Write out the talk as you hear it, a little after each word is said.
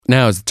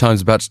now, as the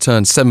time's about to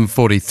turn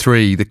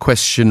 7:43, the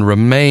question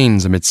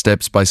remains amid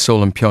steps by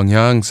Seoul and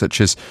Pyongyang,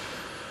 such as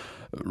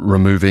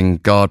removing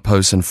guard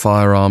posts and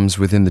firearms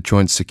within the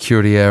joint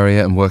security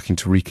area and working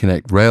to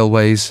reconnect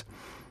railways.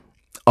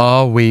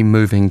 Are we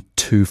moving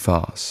too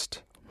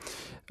fast?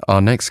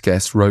 Our next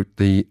guest wrote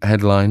the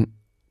headline,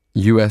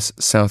 US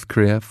South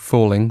Korea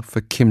falling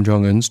for Kim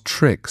Jong-un's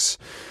tricks.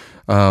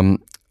 We're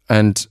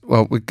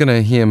going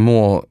to hear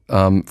more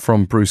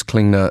from Bruce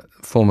Klingner,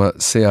 former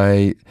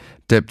CIA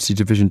Deputy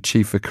Division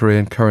Chief for Korea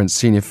and current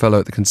Senior Fellow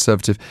at the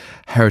Conservative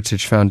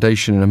Heritage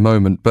Foundation in a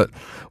moment. But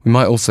we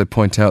might also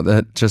point out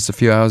that just a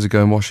few hours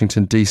ago in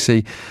Washington,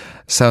 D.C.,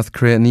 South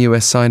Korea and the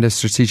US signed a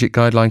strategic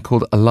guideline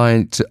called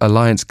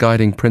Alliance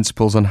Guiding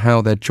Principles on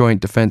how their joint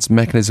defense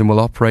mechanism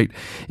will operate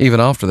even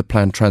after the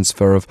planned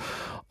transfer of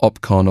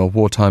OPCON, or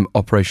Wartime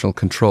Operational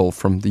Control,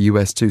 from the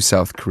US to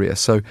South Korea.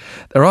 So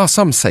there are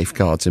some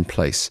safeguards in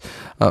place.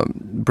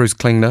 Bruce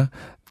Klingner,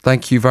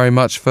 thank you very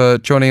much for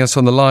joining us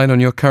on the line on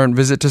your current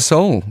visit to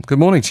Seoul. Good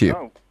morning to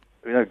you.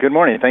 Good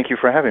morning. Thank you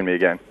for having me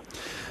again.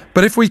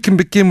 But if we can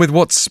begin with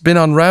what's been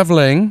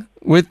unraveling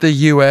with the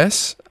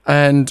US,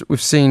 and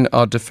we've seen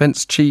our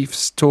defense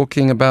chiefs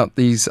talking about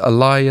these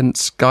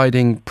alliance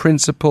guiding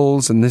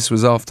principles, and this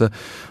was after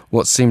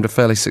what seemed a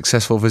fairly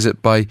successful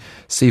visit by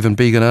Stephen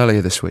Biegun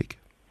earlier this week.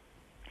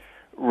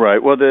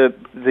 Right. Well,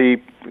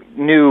 the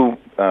new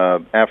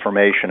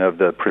affirmation of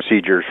the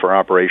procedures for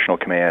operational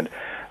command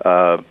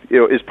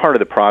is part of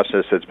the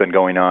process that's been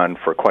going on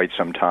for quite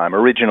some time.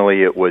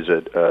 Originally, it was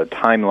a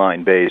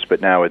timeline-based,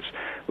 but now it's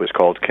what's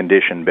called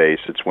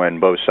condition-based. It's when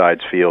both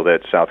sides feel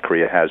that South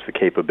Korea has the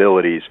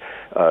capabilities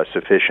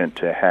sufficient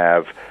to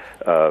have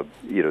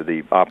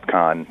the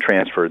OPCON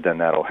transferred, then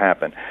that'll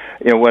happen.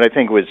 What I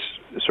think was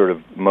sort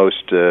of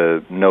most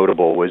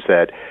notable was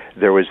that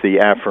there was the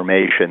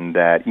affirmation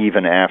that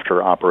even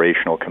after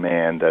operational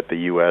command, that the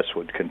U.S.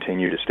 would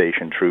continue to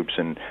station troops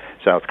in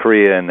South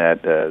Korea, and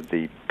that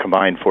the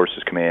Combined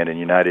Forces Command and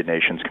United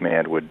Nations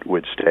Command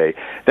would stay.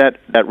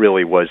 That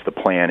really was the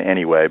plan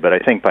anyway, but I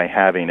think by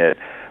having it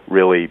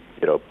really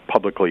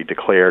publicly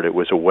declared, it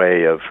was a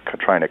way of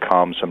trying to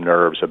calm some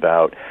nerves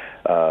about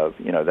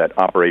that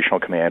operational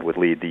command would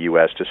lead the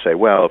U.S. to say,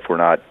 well, if we're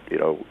not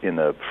in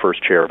the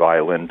first chair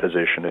violin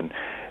position in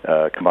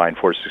Combined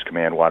Forces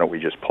Command, why don't we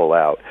just pull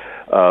out?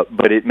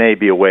 But it may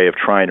be a way of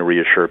trying to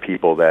reassure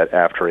people that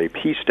after a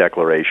peace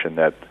declaration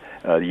that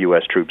the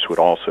U.S. troops would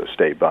also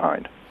stay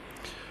behind.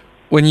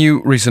 When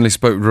you recently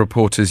spoke with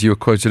reporters, you were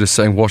quoted as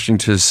saying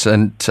Washington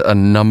sent a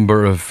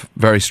number of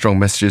very strong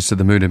messages to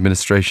the Moon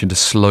administration to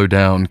slow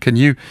down. Can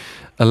you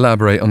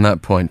elaborate on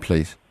that point,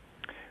 please?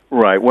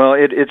 Right. Well,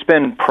 it's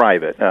been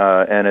private,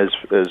 and as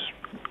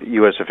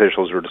U.S.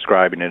 officials were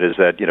describing it, is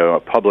that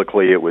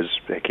publicly it was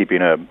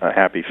keeping a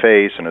happy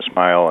face and a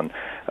smile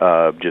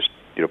and just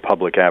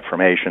public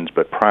affirmations,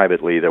 but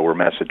privately there were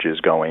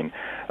messages going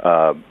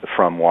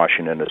from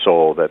Washington to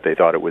Seoul that they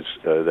thought it was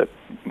that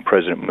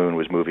President Moon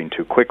was moving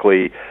too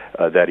quickly,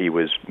 that he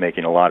was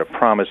making a lot of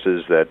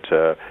promises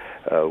that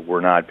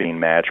were not being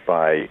matched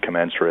by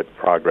commensurate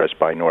progress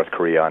by North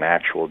Korea on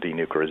actual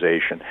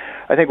denuclearization.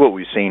 I think what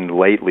we've seen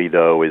lately,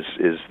 though, is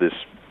this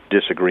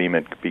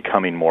disagreement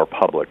becoming more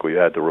public. We've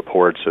had the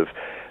reports of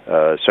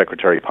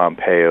Secretary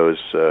Pompeo's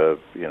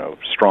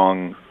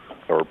strong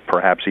or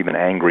perhaps even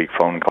angry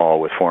phone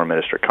call with Foreign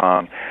Minister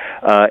Kang.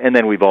 And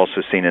then we've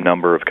also seen a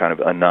number of kind of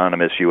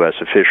anonymous U.S.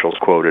 officials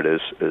quoted as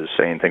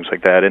saying things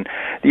like that. And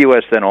the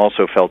U.S. then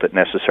also felt it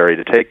necessary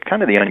to take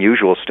kind of the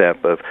unusual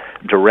step of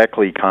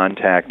directly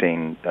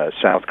contacting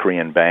South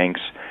Korean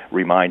banks,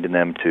 reminding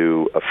them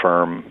to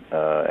affirm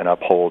and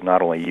uphold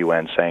not only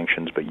UN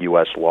sanctions but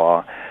U.S.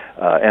 law,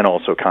 and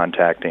also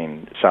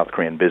contacting South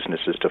Korean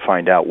businesses to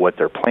find out what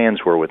their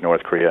plans were with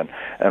North Korea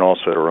and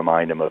also to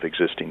remind them of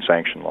existing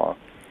sanction law.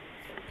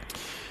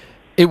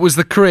 It was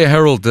the Korea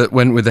Herald that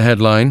went with the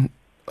headline,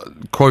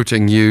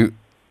 quoting you,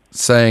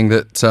 saying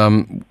that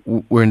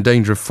we're in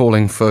danger of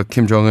falling for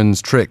Kim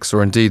Jong-un's tricks,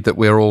 or indeed that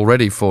we're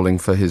already falling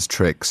for his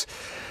tricks.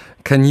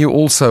 Can you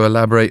also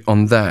elaborate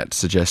on that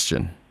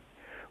suggestion?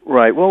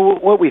 Right. Well,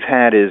 what we've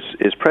had is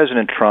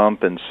President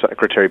Trump and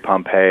Secretary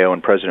Pompeo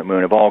and President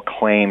Moon have all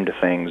claimed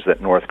things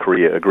that North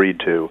Korea agreed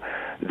to,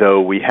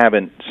 though we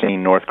haven't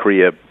seen North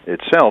Korea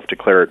itself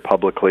declare it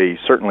publicly,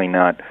 certainly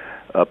not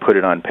put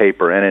it on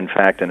paper. And in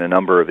fact, in a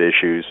number of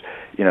issues,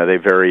 they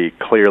very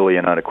clearly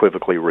and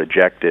unequivocally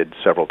rejected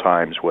several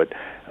times what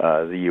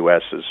the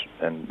U.S.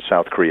 and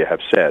South Korea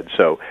have said.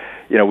 So,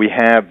 we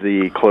have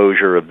the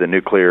closure of the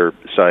nuclear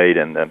site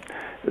and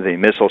the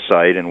missile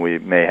site, and we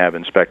may have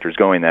inspectors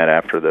going that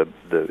after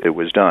it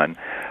was done.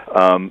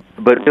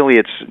 But really,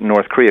 it's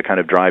North Korea kind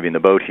of driving the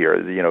boat here.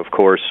 Of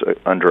course,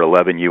 under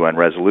 11 UN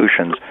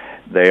resolutions,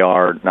 they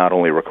are not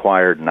only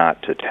required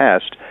not to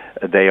test,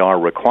 they are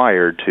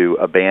required to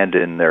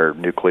abandon their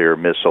nuclear,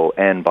 missile,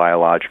 and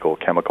biological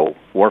chemical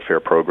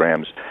warfare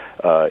programs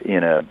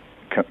in a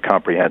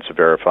comprehensive,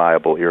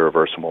 verifiable,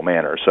 irreversible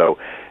manner. So,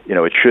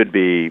 it should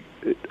be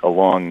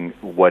along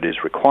what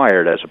is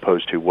required as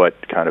opposed to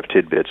what kind of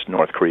tidbits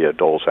North Korea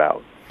doles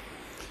out.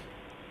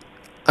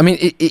 I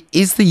mean,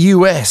 is the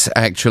US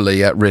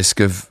actually at risk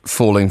of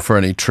falling for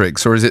any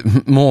tricks, or is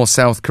it more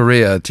South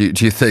Korea, do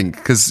you think?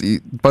 Because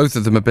both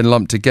of them have been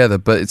lumped together,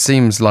 but it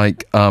seems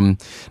like,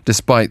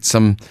 despite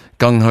some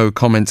gung-ho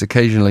comments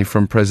occasionally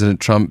from President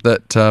Trump,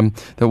 that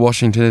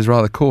Washington is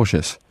rather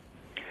cautious.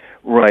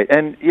 Right,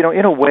 and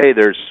in a way,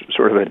 there's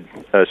sort of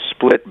a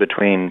split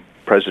between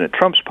President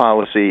Trump's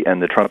policy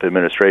and the Trump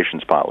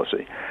administration's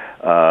policy.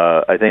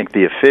 I think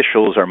the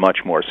officials are much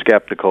more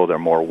skeptical. They're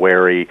more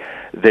wary.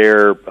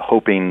 They're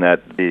hoping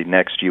that the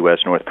next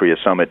U.S.-North Korea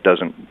summit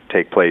doesn't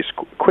take place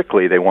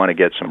quickly. They want to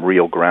get some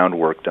real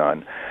groundwork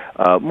done,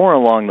 more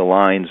along the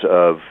lines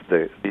of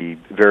the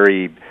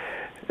very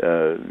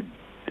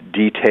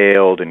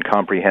detailed and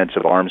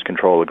comprehensive arms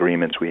control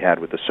agreements we had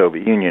with the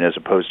Soviet Union, as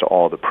opposed to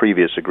all the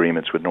previous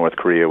agreements with North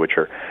Korea, which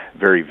are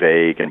very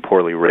vague and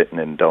poorly written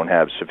and don't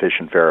have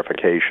sufficient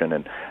verification,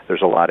 and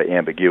there's a lot of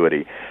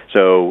ambiguity.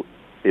 So,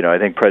 I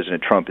think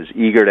President Trump is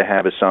eager to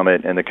have a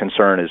summit, and the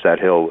concern is that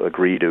he'll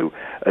agree to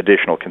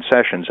additional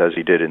concessions as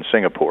he did in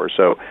Singapore.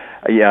 So,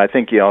 I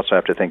think you also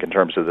have to think in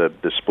terms of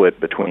the split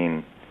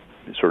between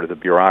sort of the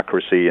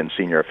bureaucracy and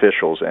senior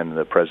officials and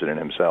the president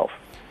himself.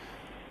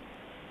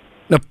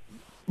 Now,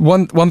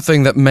 one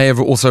thing that may have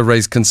also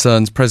raised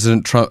concerns,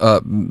 President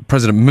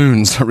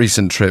Moon's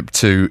recent trip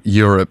to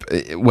Europe,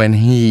 when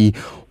he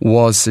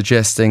was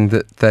suggesting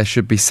that there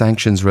should be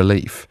sanctions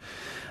relief.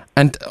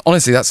 And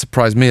honestly, that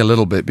surprised me a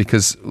little bit,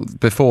 because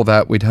before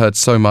that we'd heard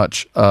so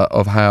much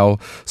of how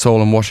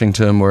Seoul and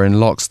Washington were in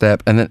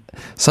lockstep, and then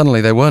suddenly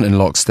they weren't in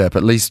lockstep.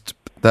 At least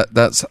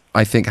that's,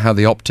 I think, how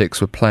the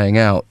optics were playing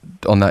out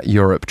on that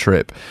Europe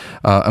trip.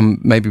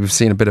 And maybe we've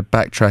seen a bit of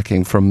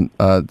backtracking from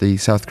the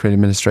South Korean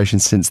administration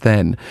since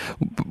then.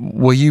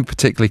 Were you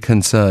particularly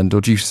concerned,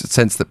 or do you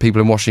sense that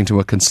people in Washington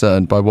were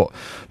concerned by what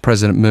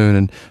President Moon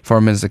and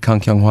Foreign Minister Kang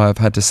Kyung-hwa have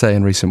had to say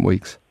in recent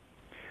weeks?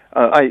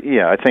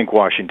 I think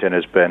Washington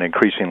has been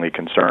increasingly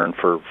concerned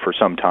for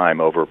some time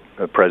over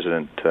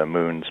President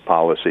Moon's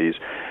policies.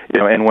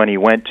 And when he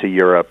went to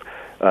Europe,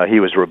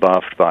 he was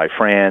rebuffed by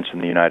France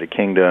and the United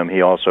Kingdom.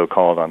 He also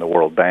called on the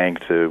World Bank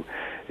to,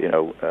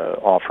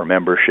 offer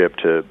membership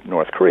to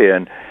North Korea.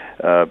 And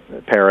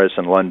Paris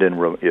and London,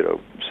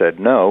 said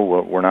no,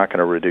 we're not going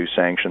to reduce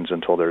sanctions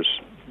until there's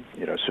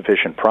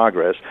sufficient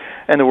progress.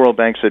 And the World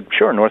Bank said,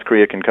 sure, North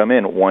Korea can come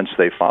in once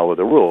they follow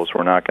the rules.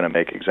 We're not going to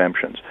make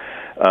exemptions.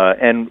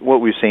 And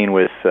what we've seen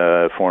with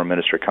Foreign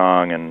Minister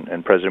Kang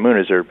and President Moon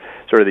is there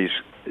sort of these,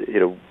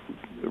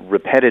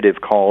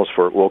 repetitive calls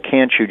for, well,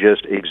 can't you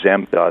just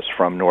exempt us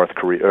from North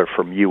Korea or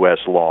from U.S.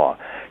 law?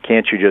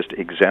 Can't you just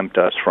exempt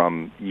us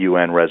from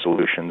UN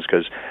resolutions?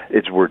 Because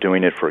we're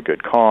doing it for a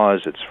good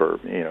cause. It's for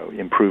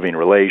improving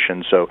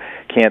relations. So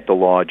can't the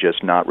law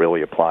just not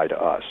really apply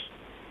to us?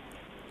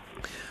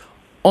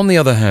 On the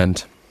other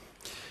hand,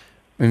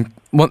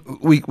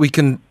 we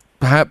can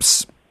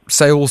perhaps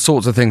say all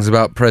sorts of things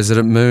about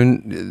President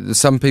Moon.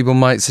 Some people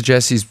might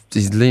suggest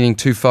he's leaning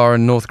too far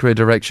in North Korea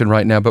direction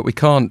right now, but we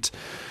can't,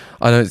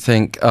 I don't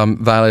think,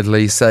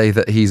 validly say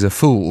that he's a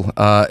fool.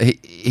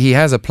 He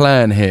has a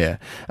plan here,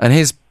 and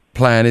his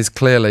plan is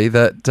clearly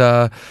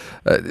that,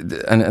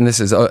 and this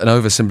is an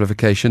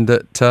oversimplification,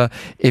 that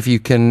if you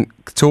can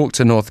talk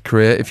to North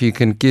Korea, if you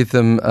can give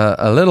them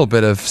a little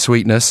bit of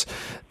sweetness,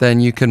 then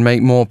you can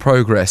make more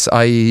progress,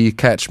 i.e. you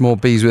catch more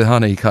bees with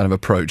honey kind of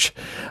approach.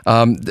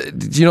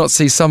 Do you not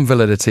see some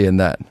validity in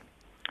that?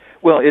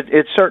 Well,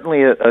 it's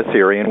certainly a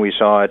theory, and we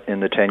saw it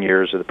in the 10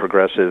 years of the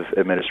progressive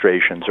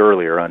administrations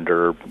earlier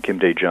under Kim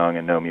Dae-jung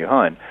and Roh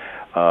Moo-hyun.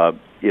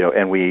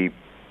 And we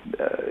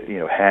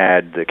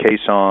had the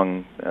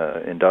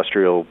Kaesong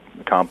industrial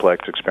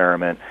complex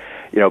experiment,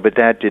 but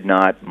that did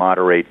not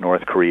moderate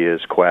North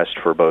Korea's quest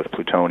for both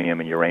plutonium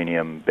and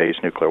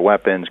uranium-based nuclear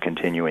weapons,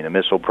 continuing the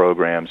missile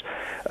programs,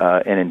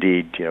 and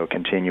indeed,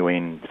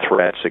 continuing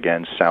threats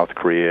against South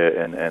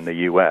Korea and the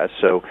U.S.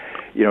 So,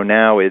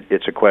 now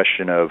it's a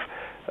question of,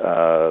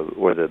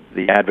 or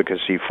the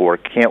advocacy for,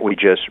 can't we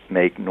just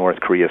make North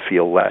Korea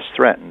feel less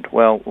threatened?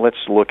 Well,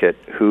 let's look at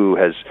who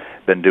has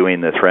been doing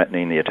the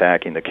threatening, the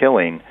attacking, the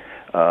killing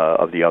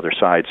of the other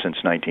side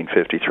since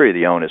 1953.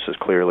 The onus is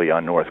clearly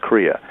on North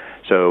Korea.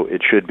 So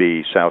it should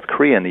be South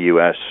Korea and the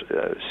U.S.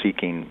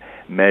 Seeking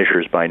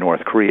measures by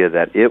North Korea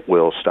that it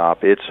will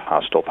stop its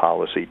hostile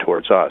policy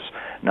towards us,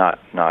 not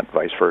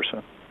vice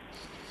versa.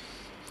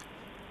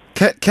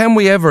 Can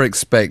we ever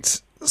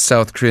expect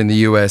South Korea and the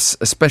U.S.,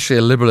 especially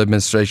a liberal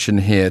administration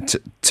here,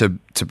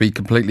 to be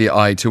completely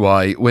eye to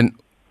eye when,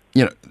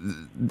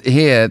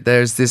 here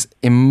there's this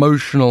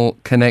emotional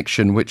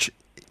connection which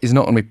is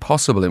not going to be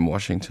possible in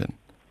Washington?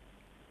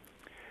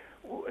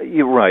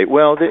 You're right.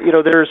 Well,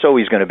 there's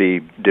always going to be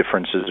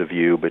differences of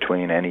view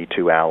between any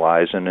two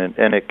allies, and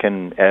it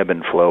can ebb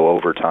and flow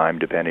over time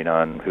depending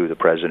on who the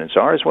presidents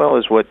are, as well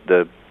as what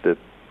the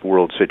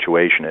world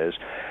situation is.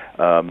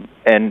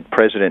 And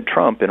President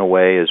Trump, in a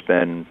way, has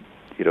been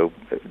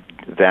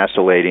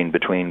vacillating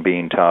between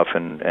being tough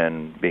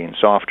and being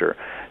softer.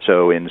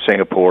 So in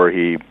Singapore,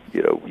 he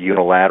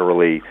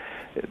unilaterally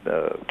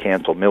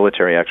canceled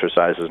military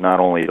exercises, not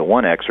only the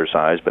one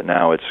exercise, but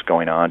now it's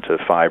going on to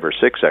 5 or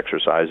 6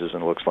 exercises,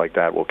 and it looks like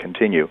that will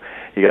continue.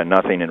 He got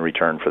nothing in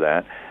return for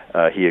that.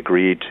 He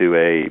agreed to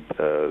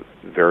a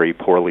very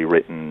poorly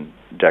written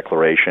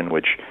declaration,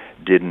 which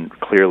didn't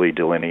clearly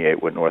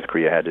delineate what North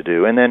Korea had to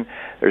do. And then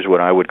there's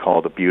what I would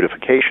call the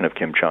beautification of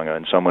Kim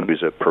Jong-un, someone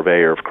who's a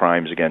purveyor of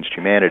crimes against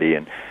humanity.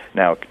 And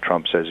now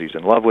Trump says he's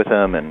in love with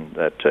him and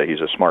that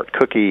he's a smart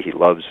cookie. He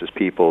loves his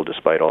people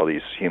despite all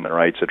these human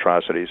rights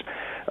atrocities.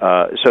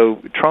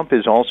 So Trump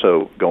is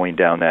also going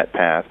down that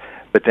path.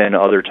 But then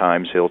other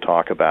times he'll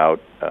talk about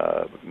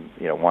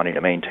wanting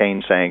to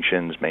maintain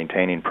sanctions,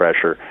 maintaining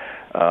pressure.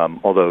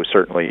 Although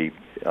certainly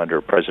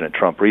under President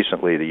Trump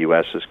recently, the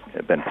U.S. has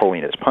been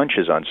pulling its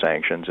punches on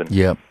sanctions, and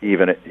he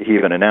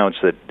even announced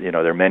that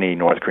there are many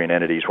North Korean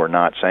entities we're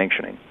not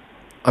sanctioning.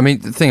 I mean,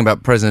 the thing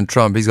about President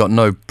Trump, he's got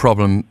no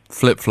problem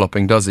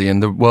flip-flopping, does he?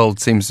 And the world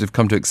seems to have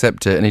come to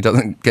accept it, and he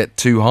doesn't get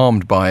too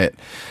harmed by it.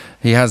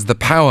 He has the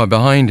power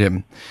behind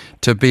him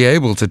to be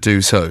able to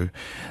do so.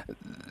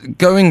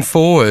 Going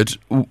forward,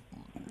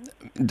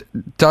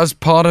 does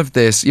part of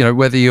this,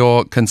 whether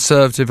you're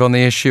conservative on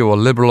the issue or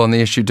liberal on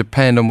the issue,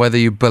 depend on whether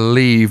you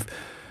believe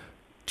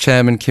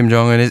Chairman Kim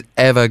Jong-un is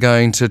ever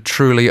going to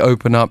truly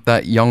open up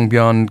that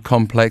Yongbyon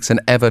complex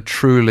and ever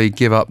truly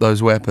give up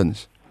those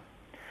weapons?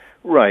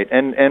 Right,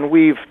 and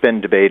we've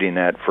been debating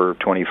that for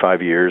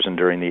 25 years, and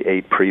during the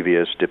 8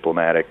 previous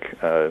diplomatic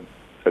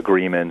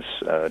agreements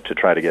to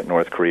try to get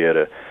North Korea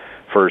to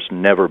first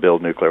never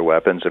build nuclear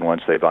weapons, and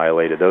once they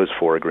violated those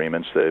 4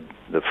 agreements,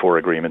 the 4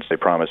 agreements, they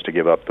promised to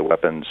give up the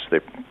weapons they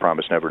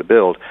promised never to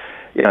build.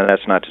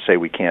 That's not to say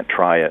we can't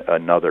try it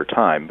another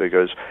time,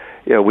 because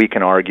we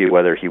can argue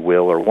whether he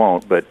will or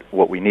won't, but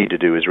what we need to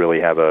do is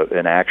really have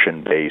an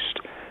action-based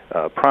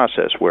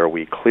process where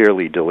we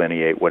clearly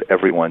delineate what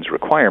everyone's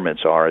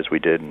requirements are, as we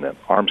did in the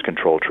arms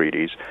control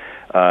treaties,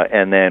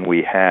 and then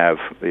we have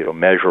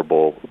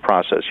measurable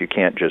process. You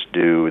can't just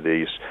do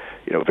these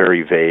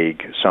very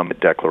vague summit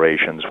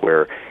declarations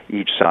where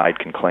each side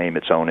can claim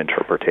its own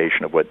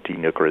interpretation of what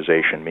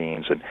denuclearization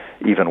means and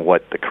even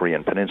what the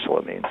Korean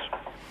Peninsula means.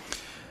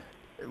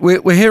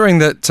 We're hearing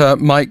that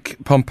Mike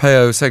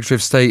Pompeo, Secretary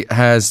of State,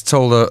 has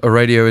told a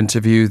radio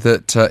interview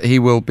that he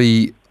will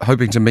be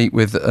hoping to meet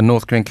with a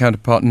North Korean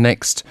counterpart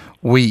next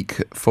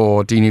week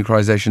for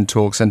denuclearization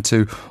talks and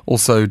to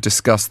also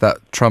discuss that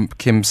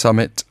Trump-Kim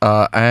summit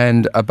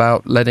and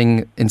about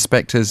letting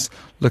inspectors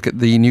look at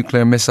the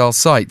nuclear missile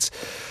sites.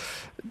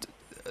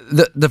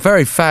 The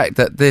very fact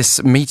that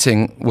this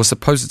meeting was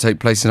supposed to take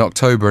place in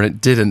October and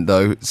it didn't,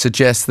 though,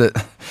 suggests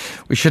that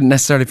we shouldn't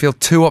necessarily feel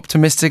too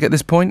optimistic at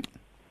this point?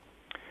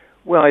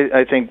 Well,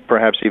 I think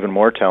perhaps even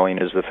more telling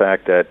is the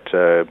fact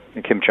that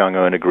Kim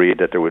Jong-un agreed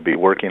that there would be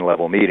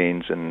working-level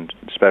meetings, and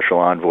Special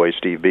Envoy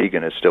Steve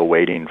Biegun is still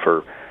waiting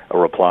for a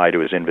reply to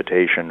his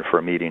invitation for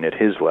a meeting at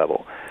his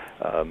level.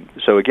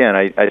 So again,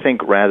 I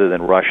think rather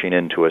than rushing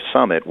into a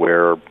summit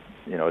where,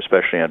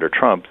 especially under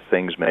Trump,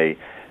 things may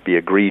be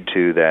agreed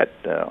to that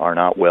are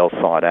not well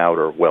thought out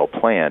or well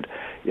planned,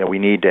 we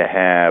need to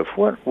have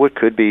what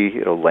could be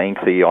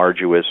lengthy,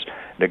 arduous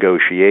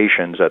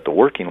negotiations at the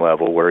working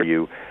level where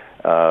you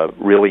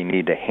really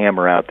need to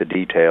hammer out the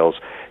details,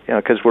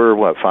 because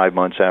we're, 5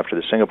 months after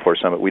the Singapore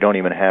summit, we don't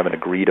even have an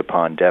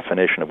agreed-upon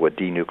definition of what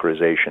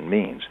denuclearization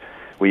means.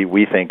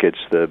 We think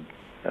it's the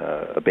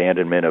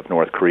abandonment of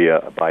North Korea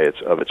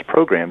of its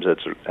programs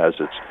as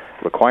it's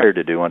required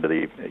to do under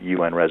the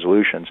UN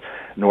resolutions.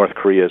 North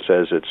Korea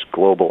says it's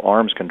global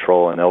arms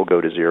control, and they'll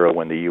go to zero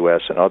when the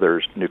U.S. and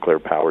other nuclear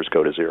powers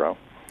go to zero.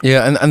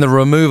 Yeah, and the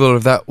removal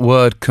of that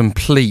word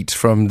complete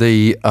from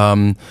the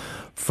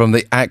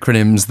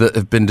acronyms that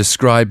have been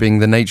describing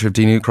the nature of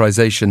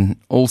denuclearization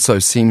also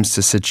seems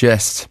to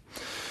suggest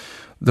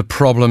the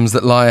problems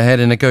that lie ahead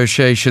in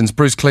negotiations.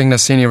 Bruce Klingner,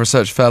 Senior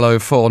Research Fellow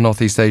for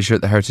Northeast Asia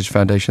at the Heritage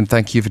Foundation.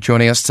 Thank you for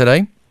joining us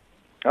today.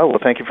 Oh, well,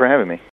 thank you for having me.